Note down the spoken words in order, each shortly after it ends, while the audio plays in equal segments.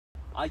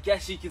I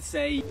guess you could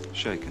say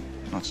shaken,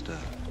 not stirred.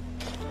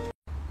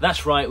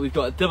 That's right, we've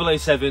got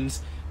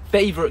 007's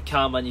favourite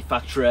car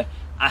manufacturer,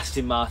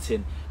 Aston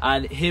Martin.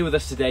 And here with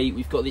us today,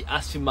 we've got the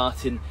Aston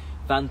Martin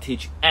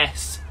Vantage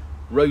S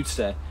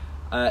Roadster.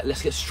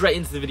 Let's get straight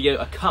into the video.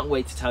 I can't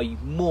wait to tell you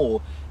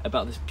more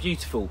about this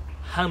beautiful,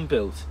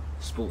 hand-built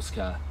sports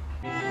car.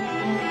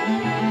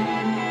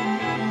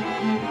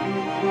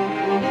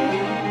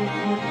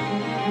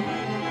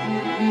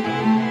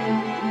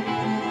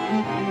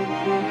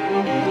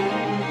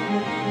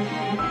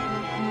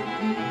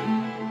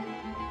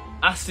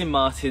 Aston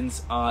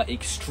Martins are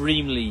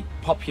extremely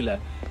popular.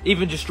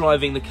 Even just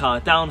driving the car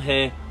down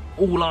here,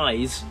 all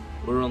eyes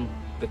were on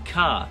the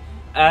car.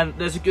 And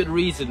there's a good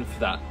reason for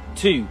that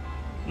too.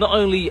 Not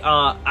only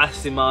are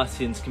Aston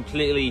Martins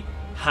completely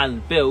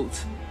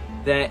hand-built,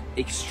 they're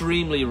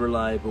extremely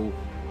reliable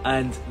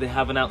and they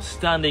have an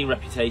outstanding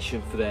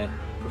reputation for their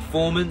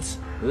performance,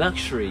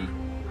 luxury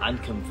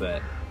and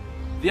comfort.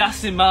 The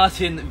Aston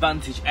Martin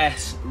Vantage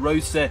S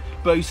Roadster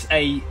boasts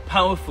a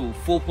powerful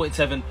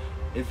 4.7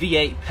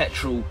 V8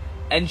 petrol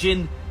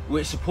engine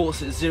which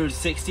supports at 0 to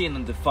 60 in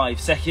under 5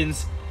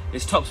 seconds,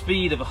 its top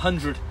speed of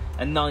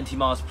 190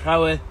 miles per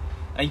hour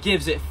and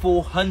gives it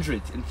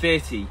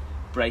 430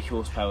 brake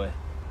horsepower.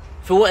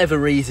 For whatever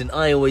reason,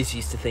 I always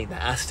used to think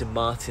that Aston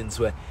Martins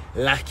were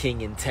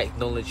lacking in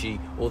technology,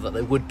 or that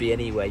they would be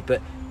anyway,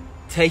 but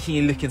taking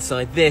a look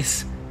inside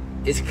this,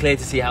 it's clear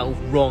to see how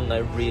wrong I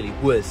really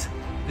was.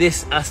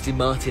 This Aston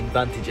Martin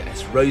Vantage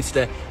S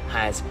Roadster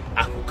has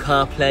Apple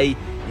CarPlay,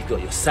 you've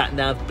got your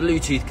sat-nav,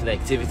 Bluetooth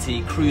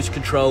connectivity, cruise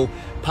control,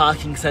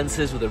 parking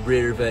sensors with a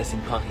rear reversing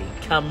parking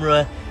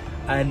camera,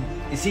 and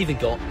it's even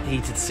got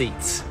heated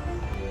seats.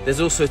 There's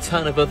also a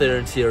ton of other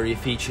interior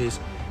features,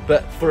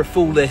 but for a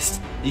full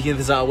list you can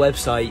visit our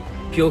website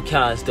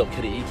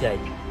purecars.co.uk.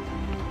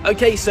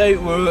 Okay, so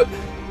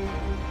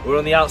we're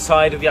on the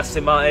outside of the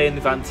Aston Martin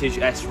Vantage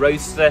S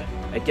Roadster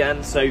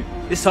again. So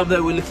this time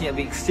though we're looking at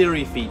the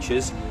exterior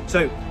features.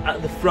 So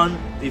at the front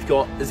we've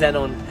got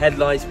xenon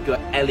headlights, we've got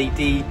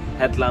LED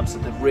headlamps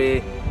at the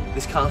rear.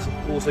 This car's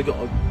also got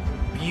a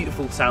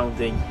beautiful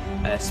sounding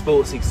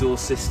sports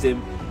exhaust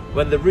system.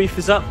 When the roof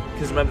is up,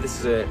 because remember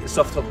this is a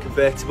soft top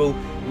convertible,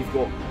 you've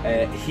got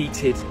a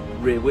heated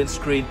rear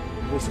windscreen.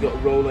 You've also got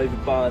rollover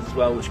bars as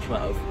well which come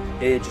out of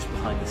here just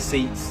behind the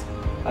seats.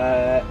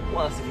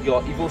 What else have you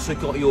got? You've also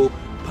got your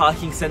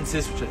parking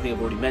sensors, which I think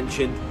I've already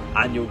mentioned,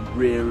 and your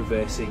rear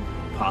reversing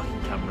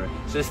parking camera.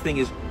 So this thing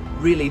is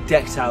really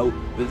decked out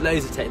with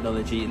loads of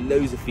technology and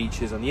loads of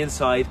features on the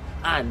inside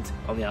and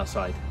on the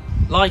outside.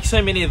 Like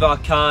so many of our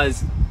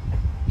cars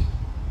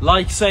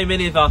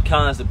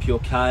at Pure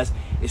Cars,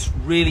 it's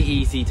really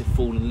easy to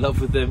fall in love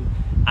with them,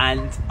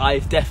 and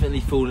I've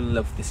definitely fallen in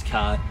love with this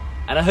car,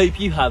 and I hope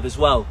you have as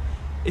well.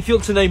 If you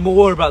want to know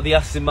more about the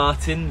Aston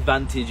Martin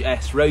Vantage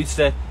S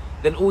Roadster,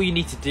 then all you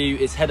need to do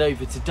is head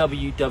over to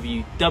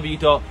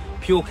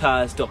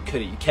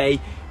www.purecars.co.uk,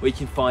 where you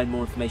can find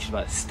more information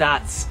about its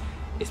stats,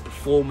 its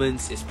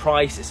performance, its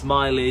price, its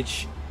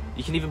mileage.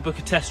 You can even book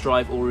a test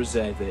drive or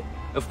reserve it.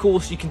 Of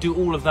course, you can do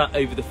all of that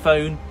over the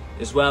phone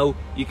as well.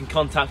 You can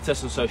contact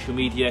us on social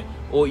media,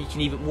 or you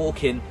can even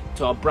walk in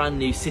to our brand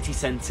new city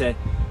centre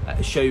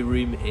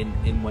showroom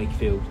in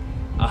Wakefield.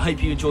 I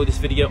hope you enjoyed this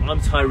video. I'm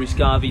Tyrese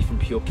Garvie from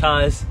Pure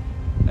Cars,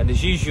 and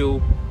as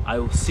usual, I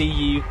will see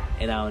you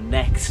in our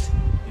next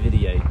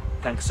video.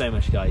 Thanks so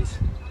much, guys.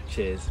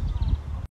 Cheers.